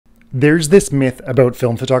There's this myth about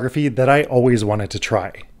film photography that I always wanted to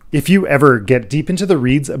try. If you ever get deep into the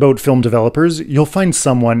reads about film developers, you'll find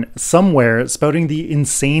someone somewhere spouting the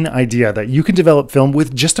insane idea that you can develop film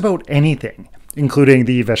with just about anything, including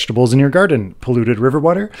the vegetables in your garden, polluted river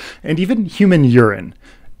water, and even human urine.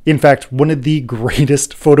 In fact, one of the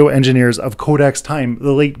greatest photo engineers of Kodak's time,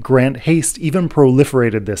 the late Grant Haste, even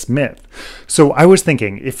proliferated this myth. So I was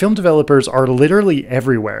thinking, if film developers are literally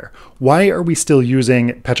everywhere, why are we still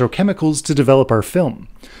using petrochemicals to develop our film?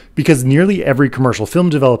 Because nearly every commercial film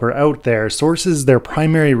developer out there sources their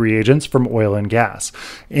primary reagents from oil and gas.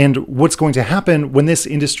 And what's going to happen when this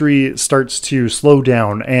industry starts to slow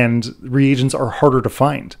down and reagents are harder to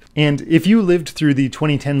find? And if you lived through the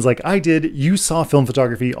 2010s like I did, you saw film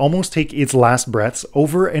photography almost take its last breaths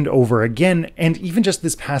over and over again. And even just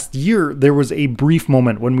this past year, there was a brief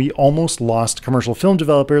moment when we almost lost commercial film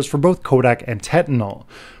developers for both Kodak and Cannanol.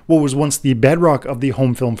 What was once the bedrock of the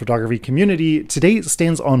home film photography community today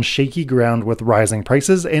stands on shaky ground with rising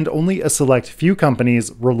prices and only a select few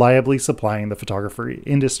companies reliably supplying the photography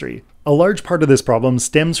industry. A large part of this problem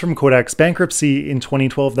stems from Kodak's bankruptcy in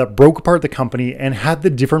 2012 that broke apart the company and had the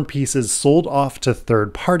different pieces sold off to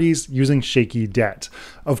third parties using shaky debt.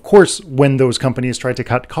 Of course, when those companies tried to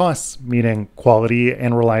cut costs, meaning quality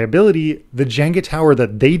and reliability, the Jenga tower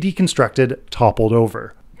that they deconstructed toppled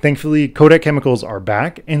over. Thankfully, Kodak chemicals are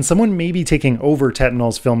back, and someone may be taking over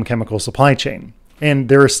Cannanol's film chemical supply chain. And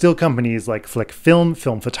there are still companies like Flick Film,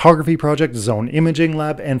 Film Photography Project, Zone Imaging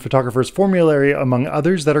Lab, and Photographers Formulary, among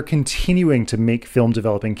others, that are continuing to make film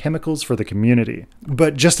developing chemicals for the community.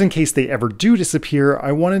 But just in case they ever do disappear,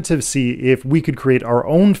 I wanted to see if we could create our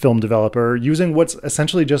own film developer using what's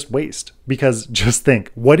essentially just waste. Because just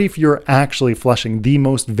think, what if you're actually flushing the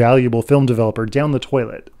most valuable film developer down the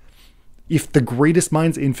toilet? If the greatest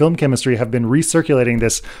minds in film chemistry have been recirculating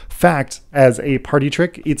this fact as a party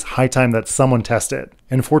trick, it's high time that someone test it.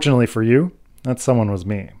 And fortunately for you, that someone was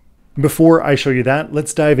me. Before I show you that,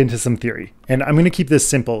 let's dive into some theory. And I'm going to keep this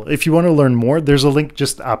simple. If you want to learn more, there's a link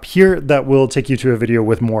just up here that will take you to a video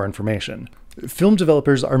with more information. Film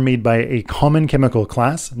developers are made by a common chemical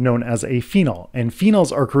class known as a phenol, and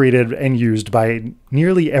phenols are created and used by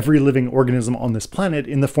nearly every living organism on this planet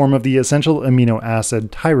in the form of the essential amino acid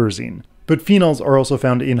tyrosine. But phenols are also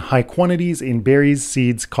found in high quantities in berries,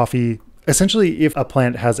 seeds, coffee. Essentially, if a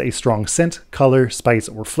plant has a strong scent, color, spice,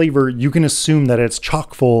 or flavor, you can assume that it's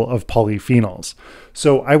chock full of polyphenols.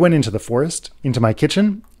 So I went into the forest, into my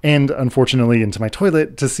kitchen, and unfortunately into my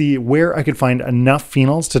toilet to see where I could find enough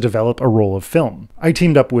phenols to develop a roll of film. I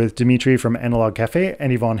teamed up with Dmitri from Analog.Cafe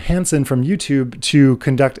and Yvonne Hanson from YouTube to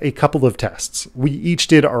conduct a couple of tests. We each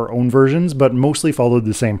did our own versions, but mostly followed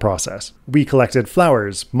the same process. We collected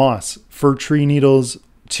flowers, moss, fir tree needles,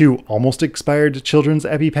 2 almost expired children's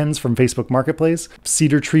EpiPens from Facebook Marketplace,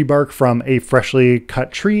 cedar tree bark from a freshly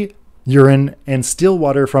cut tree, urine, and still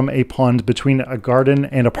water from a pond between a garden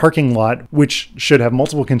and a parking lot, which should have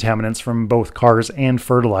multiple contaminants from both cars and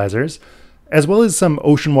fertilizers, as well as some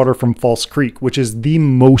ocean water from False Creek, which is the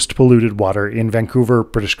most polluted water in Vancouver,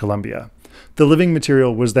 British Columbia. The living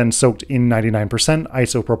material was then soaked in 99%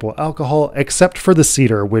 isopropyl alcohol, except for the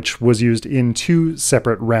cedar, which was used in 2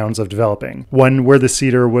 separate rounds of developing. One where the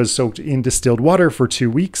cedar was soaked in distilled water for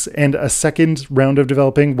 2 weeks, and a second round of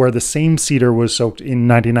developing where the same cedar was soaked in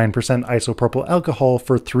 99% isopropyl alcohol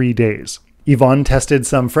for 3 days. Yvonne tested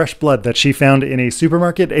some fresh blood that she found in a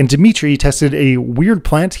supermarket, and Dmitri tested a weird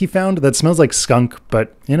plant he found that smells like skunk,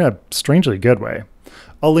 but in a strangely good way.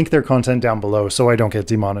 I'll link their content down below so I don't get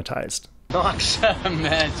demonetized. Knox,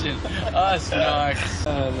 imagine us Knox.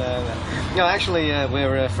 No, actually,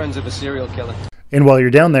 we're friends of a serial killer. And while you're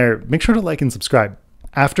down there, make sure to like and subscribe.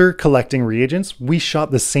 After collecting reagents, we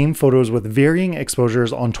shot the same photos with varying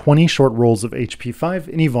exposures on 20 short rolls of HP5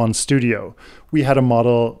 in Yvonne's studio. We had a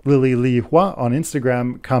model, Lily Li Hua, on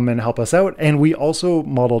Instagram come and help us out, and we also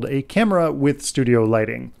modeled a camera with studio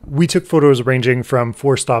lighting. We took photos ranging from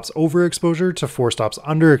 4 stops overexposure to 4 stops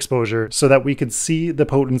underexposure so that we could see the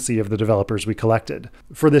potency of the developers we collected.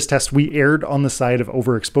 For this test, we erred on the side of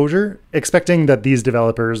overexposure, expecting that these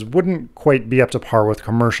developers wouldn't quite be up to par with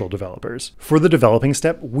commercial developers. For the developing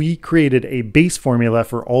step, we created a base formula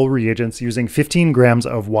for all reagents using 15 grams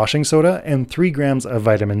of washing soda and 3 grams of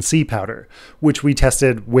vitamin C powder, which we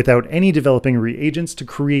tested without any developing reagents to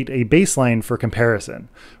create a baseline for comparison.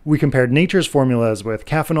 We compared nature's formulas with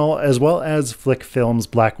Cannanol as well as Flick Film's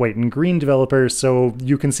black, white, and green developers, so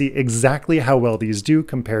you can see exactly how well these do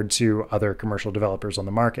compared to other commercial developers on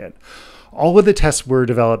the market. All of the tests were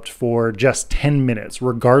developed for just 10 minutes,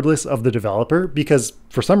 regardless of the developer, because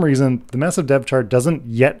for some reason, the massive dev chart doesn't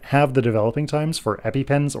yet have the developing times for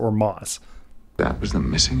EpiPens or moss. That was the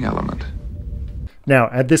missing element. Now,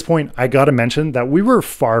 at this point, I gotta mention that we were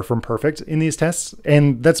far from perfect in these tests,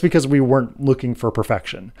 and that's because we weren't looking for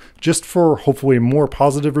perfection, just for hopefully more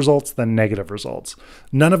positive results than negative results.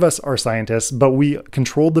 None of us are scientists, but we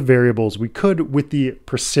controlled the variables we could with the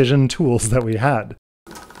precision tools that we had.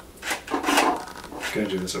 Gonna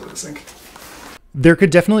do this over the sink. There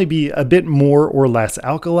could definitely be a bit more or less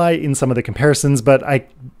alkali in some of the comparisons, but I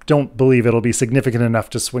don't believe it'll be significant enough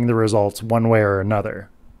to swing the results one way or another.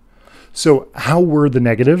 So how were the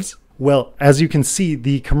negatives? Well, as you can see,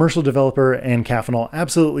 the commercial developer and Cannanol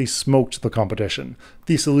absolutely smoked the competition.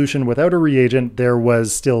 The solution without a reagent, there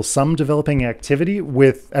was still some developing activity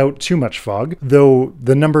without too much fog, though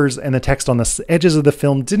the numbers and the text on the edges of the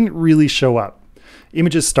film didn't really show up.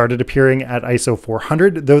 Images started appearing at ISO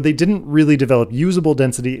 400, though they didn't really develop usable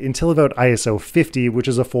density until about ISO 50, which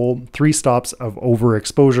is a full 3 stops of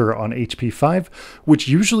overexposure on HP5, which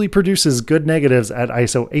usually produces good negatives at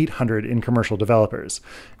ISO 800 in commercial developers.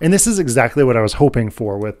 And this is exactly what I was hoping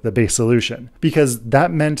for with the base solution, because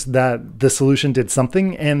that meant that the solution did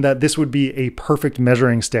something and that this would be a perfect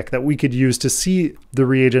measuring stick that we could use to see the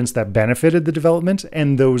reagents that benefited the development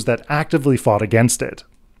and those that actively fought against it.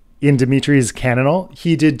 In Dmitri's Cannanol,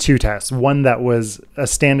 he did 2 tests, one that was a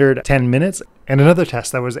standard 10 minutes and another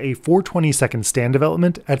test that was a 420-second stand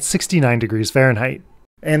development at 69 degrees Fahrenheit.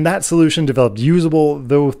 And that solution developed usable,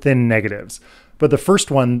 though thin negatives. But the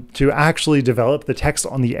first one to actually develop the text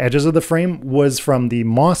on the edges of the frame was from the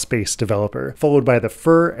moss-based developer, followed by the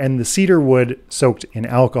fir and the cedar wood soaked in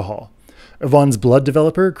alcohol. Yvonne's blood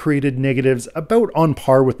developer created negatives about on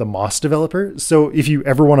par with the moss developer, so if you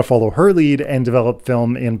ever want to follow her lead and develop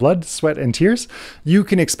film in blood, sweat, and tears, you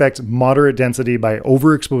can expect moderate density by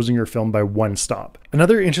overexposing your film by 1 stop.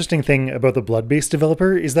 Another interesting thing about the blood-based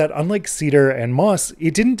developer is that unlike cedar and moss,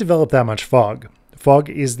 it didn't develop that much fog.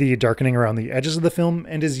 Fog is the darkening around the edges of the film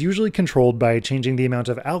and is usually controlled by changing the amount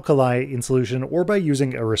of alkali in solution or by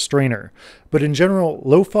using a restrainer. But in general,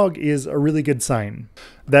 low fog is a really good sign.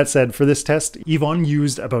 That said, for this test, Yvonne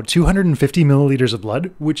used about 250 milliliters of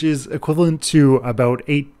blood, which is equivalent to about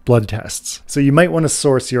 8 blood tests. So you might want to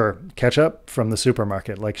source your ketchup from the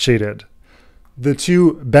supermarket like she did. The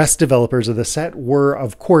 2 best developers of the set were,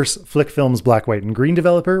 of course, Flickfilm's black, white, and green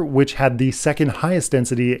developer, which had the second highest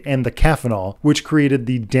density, and the Cannanol, which created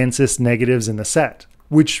the densest negatives in the set,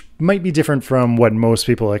 which might be different from what most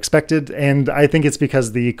people expected, and I think it's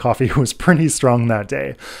because the coffee was pretty strong that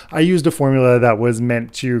day. I used a formula that was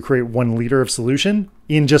meant to create 1 liter of solution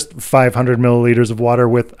in just 500 milliliters of water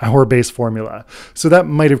with our base formula, so that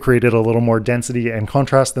might have created a little more density and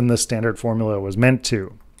contrast than the standard formula was meant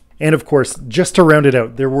to. And of course, just to round it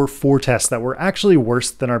out, there were 4 tests that were actually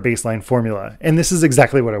worse than our baseline formula. And this is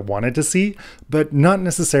exactly what I wanted to see, but not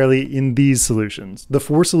necessarily in these solutions. The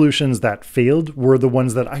 4 solutions that failed were the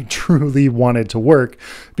ones that I truly wanted to work,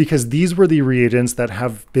 because these were the reagents that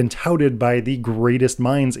have been touted by the greatest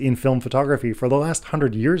minds in film photography for the last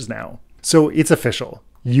 100 years now. So it's official.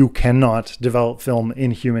 You cannot develop film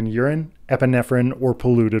in human urine, epinephrine, or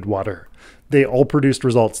polluted water. They all produced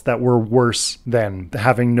results that were worse than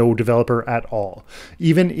having no developer at all.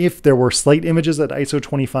 Even if there were slight images at ISO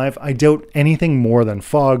 25, I doubt anything more than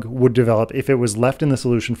fog would develop if it was left in the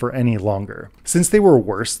solution for any longer. Since they were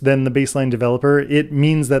worse than the baseline developer, it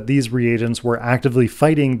means that these reagents were actively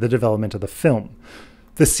fighting the development of the film.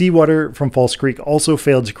 The seawater from False Creek also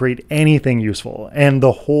failed to create anything useful, and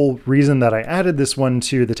the whole reason that I added this one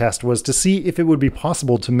to the test was to see if it would be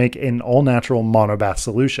possible to make an all-natural monobath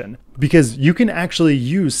solution. Because you can actually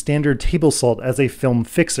use standard table salt as a film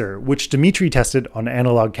fixer, which Dmitri tested on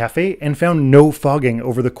Analog.Cafe and found no fogging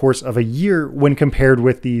over the course of a year when compared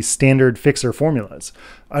with the standard fixer formulas.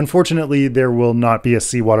 Unfortunately, there will not be a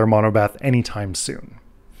seawater monobath anytime soon.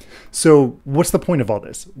 So what's the point of all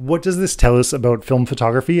this? What does this tell us about film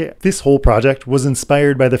photography? This whole project was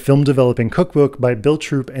inspired by the Film Developing Cookbook by Bill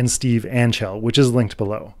Troop and Steve Anchell, which is linked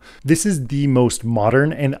below. This is the most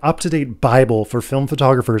modern and up-to-date Bible for film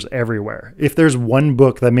photographers everywhere. If there's one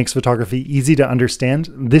book that makes photography easy to understand,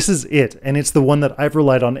 this is it, and it's the one that I've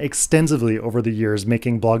relied on extensively over the years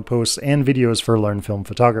making blog posts and videos for Learn Film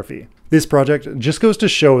Photography. This project just goes to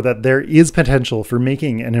show that there is potential for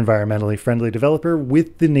making an environmentally friendly developer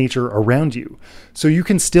with the nature around you. So you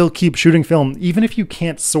can still keep shooting film even if you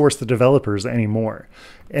can't source the developers anymore.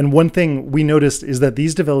 And one thing we noticed is that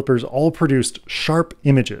these developers all produced sharp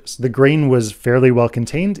images. The grain was fairly well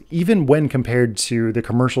contained, even when compared to the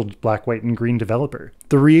commercial black, white, and green developer.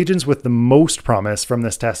 The reagents with the most promise from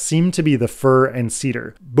this test seem to be the fir and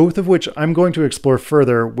cedar, both of which I'm going to explore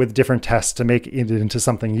further with different tests to make it into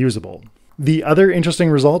something usable. The other interesting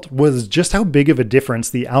result was just how big of a difference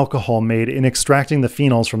the alcohol made in extracting the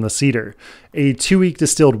phenols from the cedar. A 2-week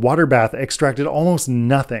distilled water bath extracted almost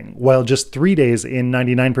nothing, while just 3 days in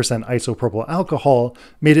 99% isopropyl alcohol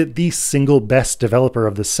made it the single best developer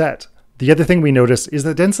of the set. The other thing we noticed is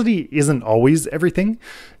that density isn't always everything.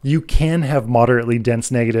 You can have moderately dense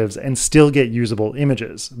negatives and still get usable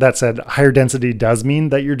images. That said, higher density does mean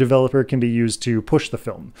that your developer can be used to push the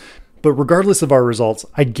film. But regardless of our results,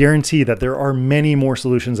 I guarantee that there are many more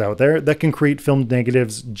solutions out there that can create film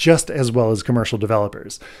negatives just as well as commercial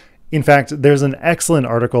developers. In fact, there's an excellent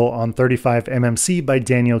article on 35mmC by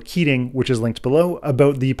Daniel Keating, which is linked below,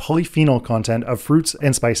 about the polyphenol content of fruits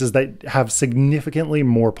and spices that have significantly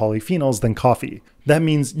more polyphenols than coffee. That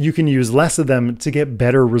means you can use less of them to get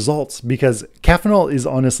better results, because Cannanol is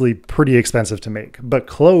honestly pretty expensive to make, but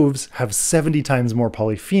cloves have 70 times more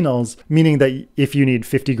polyphenols, meaning that if you need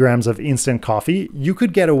 50 grams of instant coffee, you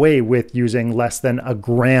could get away with using less than a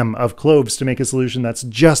gram of cloves to make a solution that's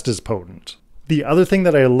just as potent. The other thing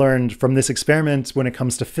that I learned from this experiment when it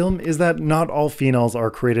comes to film is that not all phenols are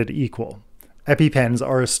created equal. EpiPens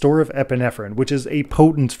are a store of epinephrine, which is a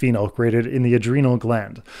potent phenol created in the adrenal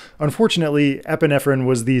gland. Unfortunately, epinephrine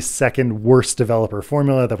was the second worst developer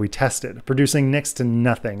formula that we tested, producing next to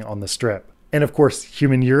nothing on the strip. And of course,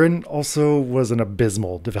 human urine also was an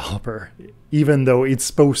abysmal developer, even though it's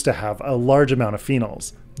supposed to have a large amount of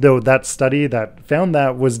phenols, though that study that found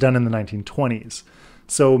that was done in the 1920s.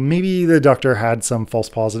 So maybe the doctor had some false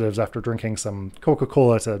positives after drinking some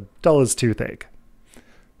Coca-Cola to dull his toothache.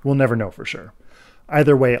 We'll never know for sure.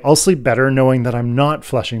 Either way, I'll sleep better knowing that I'm not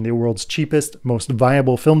flushing the world's cheapest, most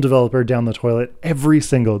viable film developer down the toilet every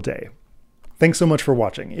single day. Thanks so much for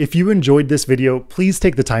watching. If you enjoyed this video, please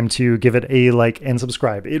take the time to give it a like and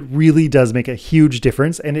subscribe. It really does make a huge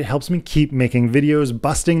difference, and it helps me keep making videos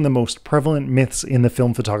busting the most prevalent myths in the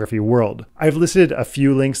film photography world. I've listed a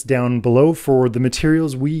few links down below for the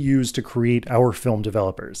materials we use to create our film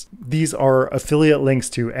developers. These are affiliate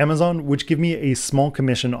links to Amazon, which give me a small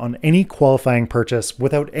commission on any qualifying purchase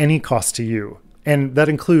without any cost to you. And that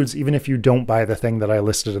includes even if you don't buy the thing that I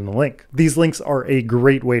listed in the link. These links are a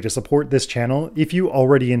great way to support this channel if you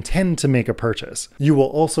already intend to make a purchase. You will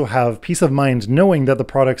also have peace of mind knowing that the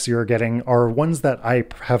products you're getting are ones that I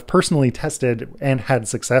have personally tested and had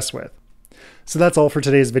success with. So that's all for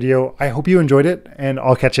today's video. I hope you enjoyed it, and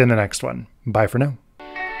I'll catch you in the next one. Bye for now.